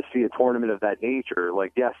scarce to see a tournament of that nature.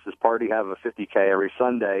 Yes, this party have a 50K every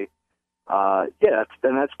Sunday.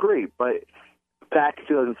 That's great. But back in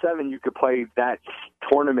 2007, you could play that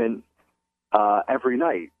tournament every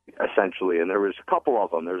night, essentially. And there was a couple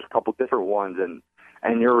of them. There's a couple different ones,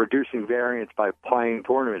 and you're reducing variance by playing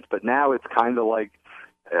tournaments. But now it's kind of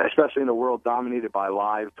especially in a world dominated by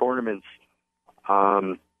live tournaments,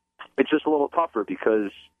 it's just a little tougher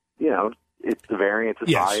because, the variance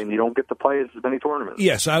is high and you don't get to play as many tournaments.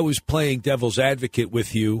 Yes, I was playing devil's advocate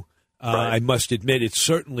with you. Right. I must admit it's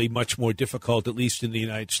certainly much more difficult, at least in the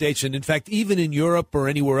United States. And, in fact, even in Europe or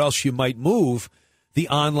anywhere else you might move, the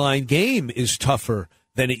online game is tougher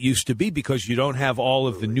than it used to be because you don't have all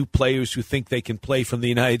of the new players who think they can play from the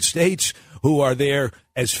United States who are there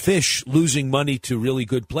as fish losing money to really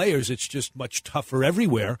good players. It's just much tougher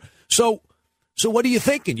everywhere. So what are you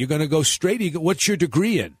thinking? You're going to go straight? What's your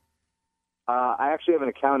degree in? I actually have an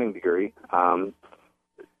accounting degree. Go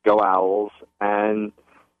Owls. And,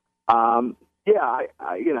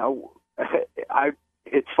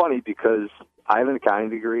 it's funny because I have an accounting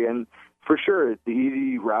degree, and for sure the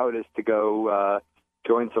easy route is to go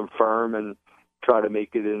join some firm and try to make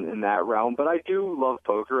it in that realm. But I do love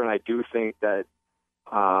poker, and I do think that,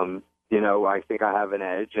 I think I have an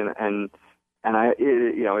edge, and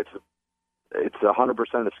it's it's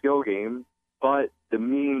 100% a skill game, but the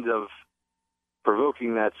means of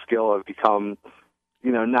provoking that skill have become,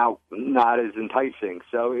 now not as enticing.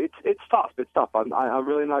 So it's tough. It's tough. I'm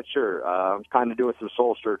really not sure. I'm kind of doing some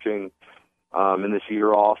soul searching in this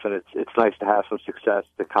year off, and it's nice to have some success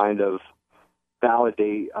to kind of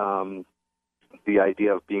validate the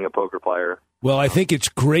idea of being a poker player. Well, I think it's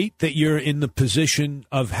great that you're in the position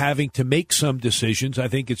of having to make some decisions. I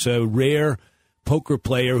think it's a rare poker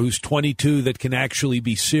player who's 22 that can actually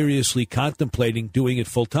be seriously contemplating doing it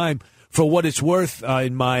full time. For what it's worth,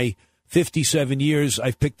 in my 57 years,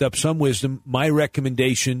 I've picked up some wisdom. My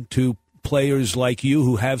recommendation to players like you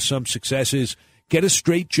who have some success is get a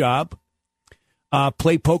straight job,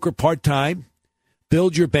 play poker part-time,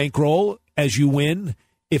 build your bankroll as you win.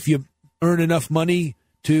 If you earn enough money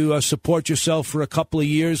to support yourself for a couple of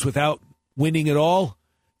years without winning at all,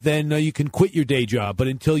 then you can quit your day job. But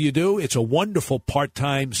until you do, it's a wonderful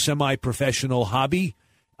part-time, semi-professional hobby.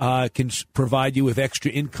 Can provide you with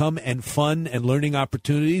extra income and fun and learning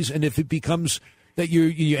opportunities. And if it becomes that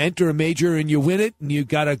you enter a major and you win it and you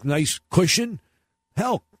got a nice cushion,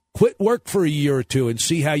 hell, quit work for a year or two and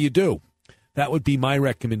see how you do. That would be my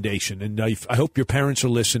recommendation. And I hope your parents are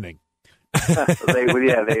listening.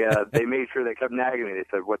 They made sure they kept nagging me. They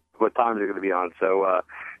said, what time is it going to be on? So,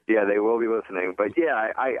 they will be listening. But,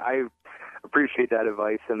 I appreciate that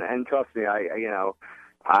advice. And trust me, I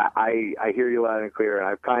hear you loud and clear. And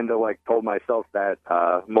I've kind of told myself that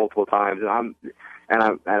multiple times.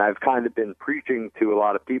 And I've kind of been preaching to a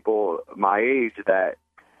lot of people my age that,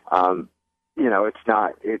 I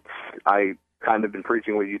kind of been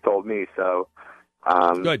preaching what you told me. So,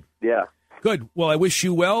 good. Yeah. Good. Well, I wish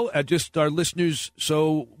you well. Just our listeners,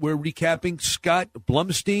 so we're recapping. Scott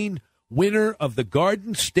Blumstein, winner of the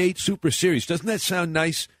Garden State Super Series. Doesn't that sound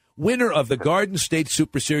nice? Winner of the Garden State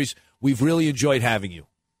Super Series. We've really enjoyed having you.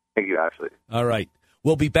 Thank you, Ashley. All right.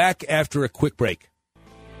 We'll be back after a quick break.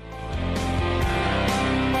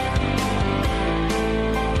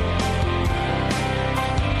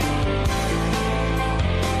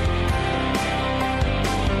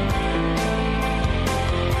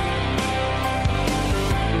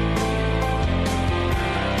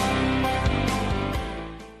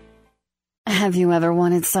 Have you ever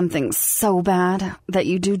wanted something so bad that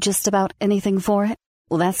you do just about anything for it?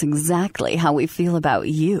 Well, that's exactly how we feel about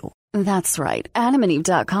you. That's right.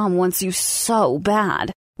 AdamandEve.com wants you so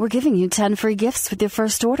bad. We're giving you 10 free gifts with your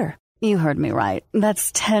first order. You heard me right.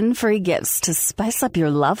 That's 10 free gifts to spice up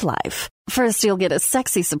your love life. First, you'll get a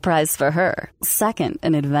sexy surprise for her. Second,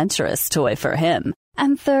 an adventurous toy for him.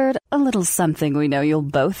 And third, a little something we know you'll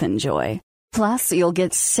both enjoy. Plus, you'll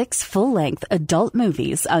get 6 full-length adult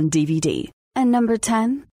movies on DVD. And number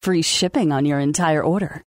 10, free shipping on your entire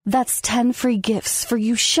order. That's 10 free gifts for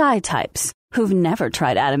you shy types who've never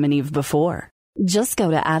tried Adam and Eve before. Just go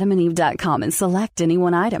to AdamandEve.com and select any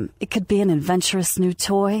one item. It could be an adventurous new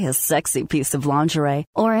toy, a sexy piece of lingerie,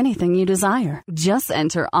 or anything you desire. Just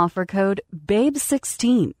enter offer code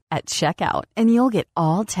BABE16 at checkout, and you'll get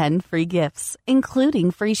all 10 free gifts,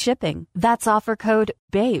 including free shipping. That's offer code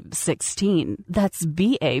BABE16. That's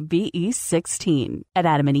BABE 16 at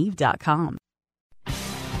AdamandEve.com.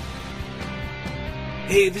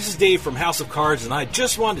 Hey, this is Dave from House of Cards, and I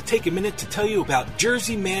just wanted to take a minute to tell you about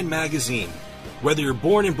Jersey Man Magazine. Whether you're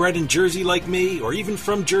born and bred in Jersey like me, or even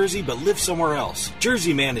from Jersey but live somewhere else,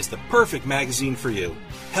 Jersey Man is the perfect magazine for you.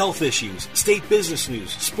 Health issues, state business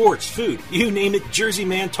news, sports, food, you name it, Jersey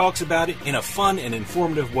Man talks about it in a fun and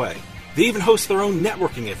informative way. They even host their own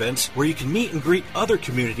networking events where you can meet and greet other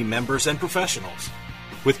community members and professionals.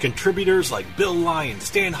 With contributors like Bill Lyon,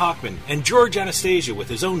 Stan Hochman, and George Anastasia with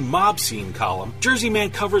his own mob scene column, Jersey Man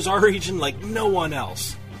covers our region like no one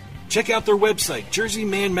else. Check out their website,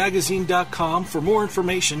 jerseymanmagazine.com, for more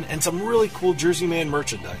information and some really cool Jersey Man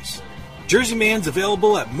merchandise. Jersey Man's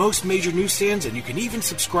available at most major newsstands, and you can even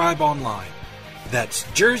subscribe online. That's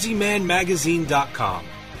jerseymanmagazine.com.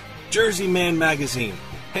 Jersey Man Magazine.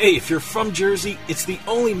 Hey, if you're from Jersey, it's the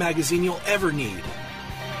only magazine you'll ever need.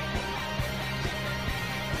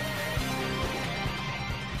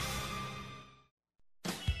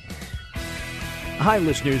 Hi,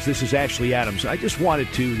 listeners. This is Ashley Adams. I just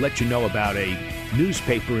wanted to let you know about a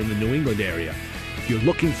newspaper in the New England area. If you're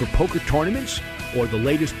looking for poker tournaments or the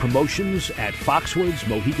latest promotions at Foxwoods,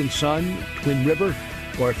 Mohegan Sun, Twin River,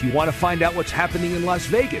 or if you want to find out what's happening in Las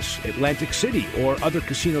Vegas, Atlantic City, or other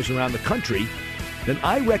casinos around the country, then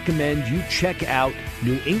I recommend you check out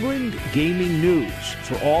New England Gaming News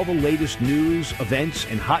for all the latest news, events,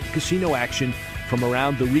 and hot casino action from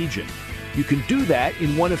around the region. You can do that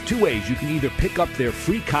in one of two ways. You can either pick up their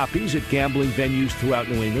free copies at gambling venues throughout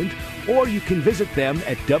New England, or you can visit them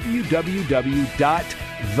at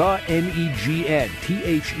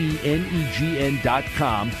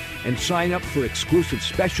www.thenegn.com and sign up for exclusive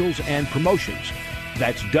specials and promotions.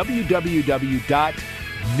 That's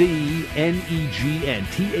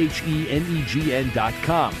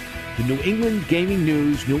www.thenegn.com. The New England Gaming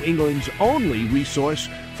News, New England's only resource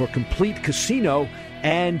for complete casino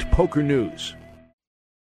and poker news.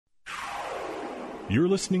 You're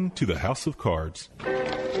listening to the House of Cards.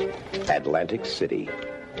 Atlantic City.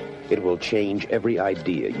 It will change every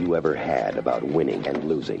idea you ever had about winning and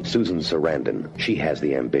losing. Susan Sarandon, she has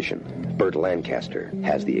the ambition. Burt Lancaster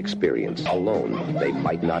has the experience. Alone, they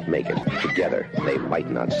might not make it. Together, they might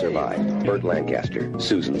not survive. Burt Lancaster,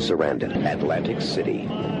 Susan Sarandon, Atlantic City.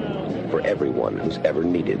 For everyone who's ever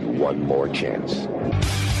needed one more chance.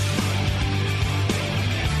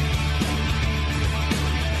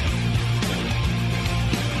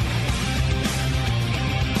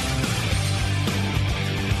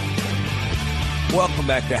 Welcome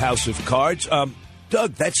back to House of Cards.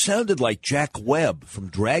 Doug, that sounded like Jack Webb from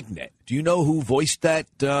Dragnet. Do you know who voiced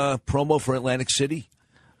that promo for Atlantic City?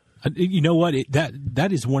 You know what?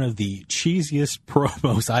 That is one of the cheesiest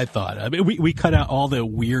promos, I thought. I mean, we cut out all the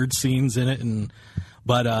weird scenes in it,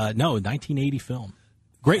 but 1980 film.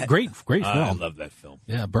 Great film. I love that film.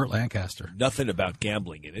 Yeah, Burt Lancaster. Nothing about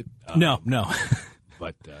gambling in it. No.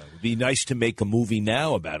 But it would be nice to make a movie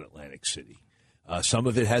now about Atlantic City. Some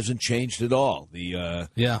of it hasn't changed at all. The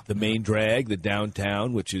main drag, the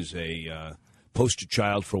downtown, which is a poster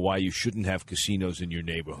child for why you shouldn't have casinos in your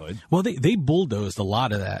neighborhood. Well, they bulldozed a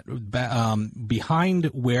lot of that behind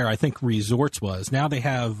where I think Resorts was. Now they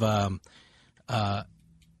have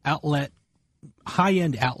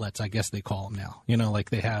high-end outlets, I guess they call them now. You know, like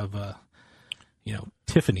they have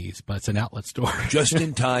Tiffany's, but it's an outlet store. Just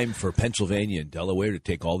in time for Pennsylvania and Delaware to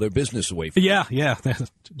take all their business away from them. Yeah.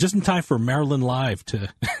 Just in time for Maryland Live to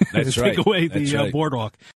take away the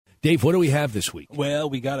boardwalk. Dave, what do we have this week? Well,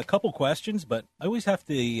 we got a couple questions, but I always have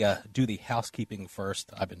to do the housekeeping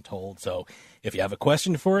first, I've been told. So if you have a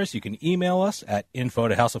question for us, you can email us at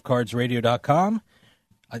info@houseofcardsradio.com.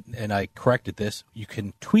 And I corrected this. You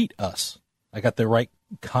can tweet us. I got the right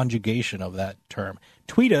conjugation of that term.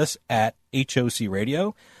 Tweet us at HOC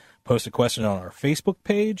Radio. Post a question on our Facebook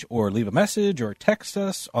page, or leave a message, or text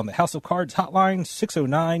us on the House of Cards hotline,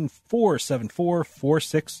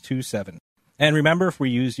 609-474-4627. And remember, if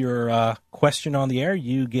we use your question on the air,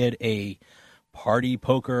 you get a Party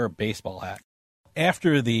Poker baseball hat.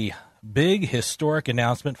 After the big historic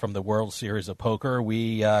announcement from the World Series of Poker,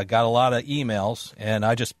 we got a lot of emails, and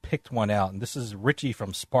I just picked one out. And this is Richie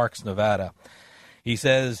from Sparks, Nevada. He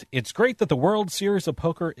says, it's great that the World Series of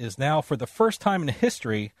Poker is now, for the first time in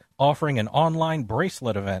history, offering an online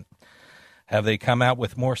bracelet event. Have they come out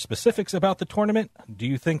with more specifics about the tournament? Do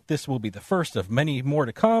you think this will be the first of many more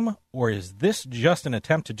to come, or is this just an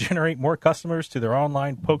attempt to generate more customers to their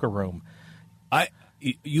online poker room?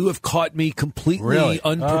 You have caught me completely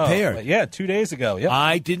unprepared. 2 days ago. Yep.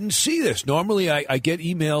 I didn't see this. Normally, I get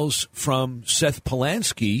emails from Seth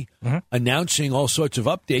Polanski announcing all sorts of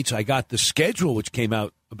updates. I got the schedule, which came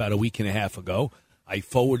out about a week and a half ago. I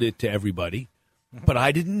forwarded it to everybody. But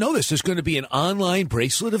I didn't know this. There's going to be an online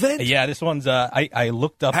bracelet event? Yeah, this one's, I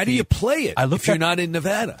looked up. How do you play it if you're not in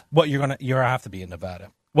Nevada? Well, you're going to have to be in Nevada.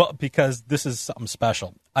 Well, because this is something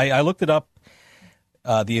special. I looked it up.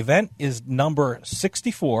 The event is number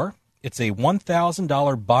 64. It's a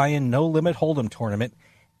 $1,000 buy-in, no-limit hold'em tournament,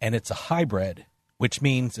 and it's a hybrid, which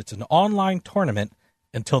means it's an online tournament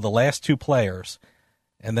until the last two players,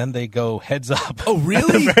 and then they go heads up. Oh,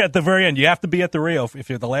 really? At the very end. You have to be at the Rio if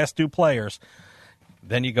you're the last two players.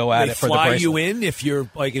 Then you go at it for the bracelet. They fly you in if you're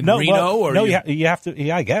like in Reno? You have to.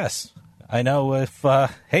 Yeah, I guess. I know if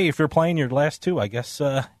you're playing your last two, I guess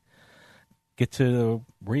get to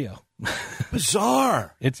Rio.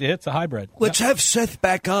 Bizarre. It's a hybrid. Let's have Seth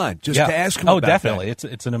back on to ask him about definitely. that.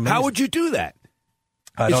 It's an amazing. How would you do that?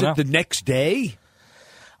 I don't know. Is it the next day?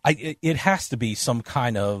 It has to be some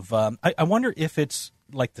kind of. I wonder if it's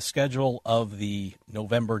like the schedule of the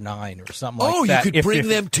November 9 or something like that. Oh, you could bring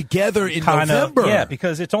them together in November. Yeah,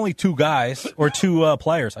 because it's only two guys or two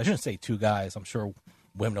players. I shouldn't say two guys. I'm sure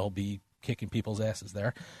women will be kicking people's asses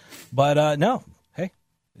there. But no, hey,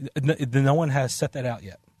 no one has set that out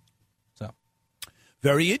yet. So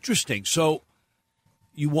very interesting. So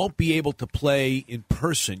you won't be able to play in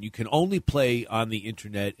person. You can only play on the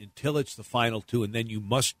internet until it's the final two, and then you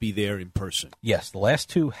must be there in person. Yes, the last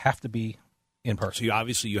two have to be in person.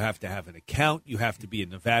 So you have to have an account. You have to be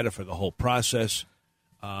in Nevada for the whole process.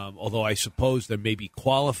 Although I suppose there may be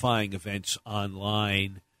qualifying events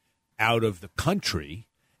online out of the country,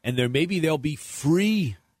 and there'll be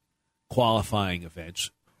free qualifying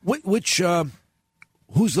events.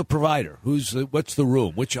 Who's the provider? What's the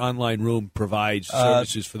room? Which online room provides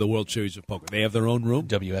services for the World Series of Poker? They have their own room?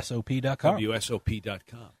 WSOP.com.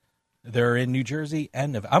 WSOP.com. They're in New Jersey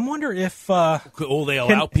and Nevada. I'm wondering if they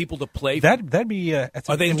allow people to play. That'd be. That's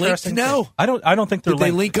Are they linked now? I don't think they're. Did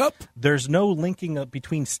they link up? There's no linking up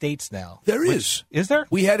between states now. There is. Is there?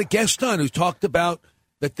 We had a guest on who talked about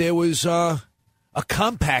that there was a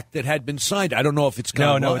compact that had been signed. I don't know if it's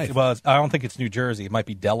gone live. It was. I don't think it's New Jersey. It might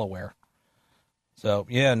be Delaware. So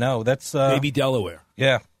that's maybe Delaware.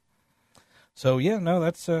 Yeah. So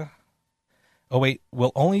that's. Oh wait,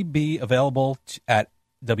 will only be available at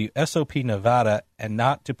WSOP Nevada and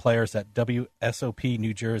not to players at WSOP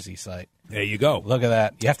New Jersey site. There you go. Look at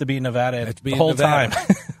that. You have to be in Nevada the whole time.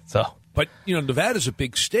 But Nevada's a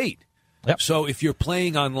big state. Yep. So if you're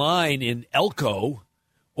playing online in Elko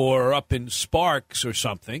or up in Sparks or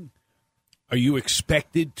something, are you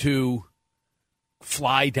expected to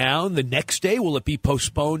fly down the next day? Will it be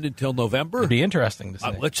postponed until November? It'd be interesting to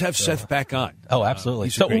see. Let's have Seth back on. Oh,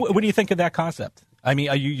 absolutely. So what do you think of that concept? I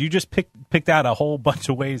mean, you just picked out a whole bunch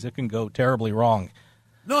of ways it can go terribly wrong.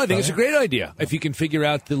 No, I think it's a great idea. If you can figure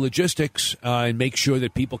out the logistics and make sure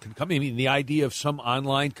that people can come. I mean, the idea of some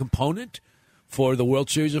online component for the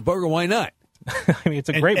World Series of Poker, why not? I mean, it's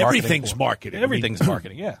a great marketing. Everything's marketing. Everything's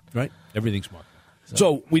marketing, yeah. Right? Everything's marketing.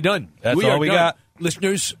 So we done. That's all we got.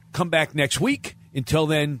 Listeners, come back next week. Until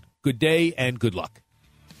then, good day and good luck.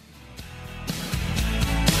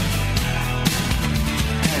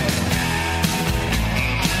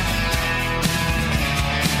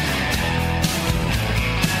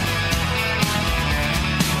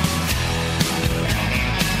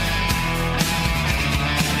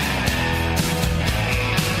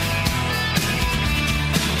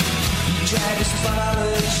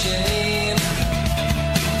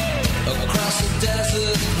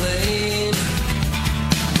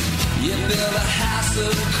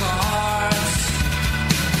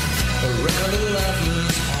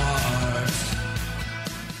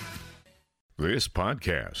 This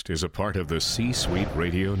podcast is a part of the C-Suite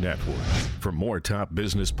Radio Network. For more top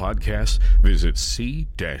business podcasts, visit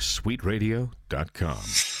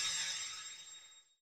c-suiteradio.com.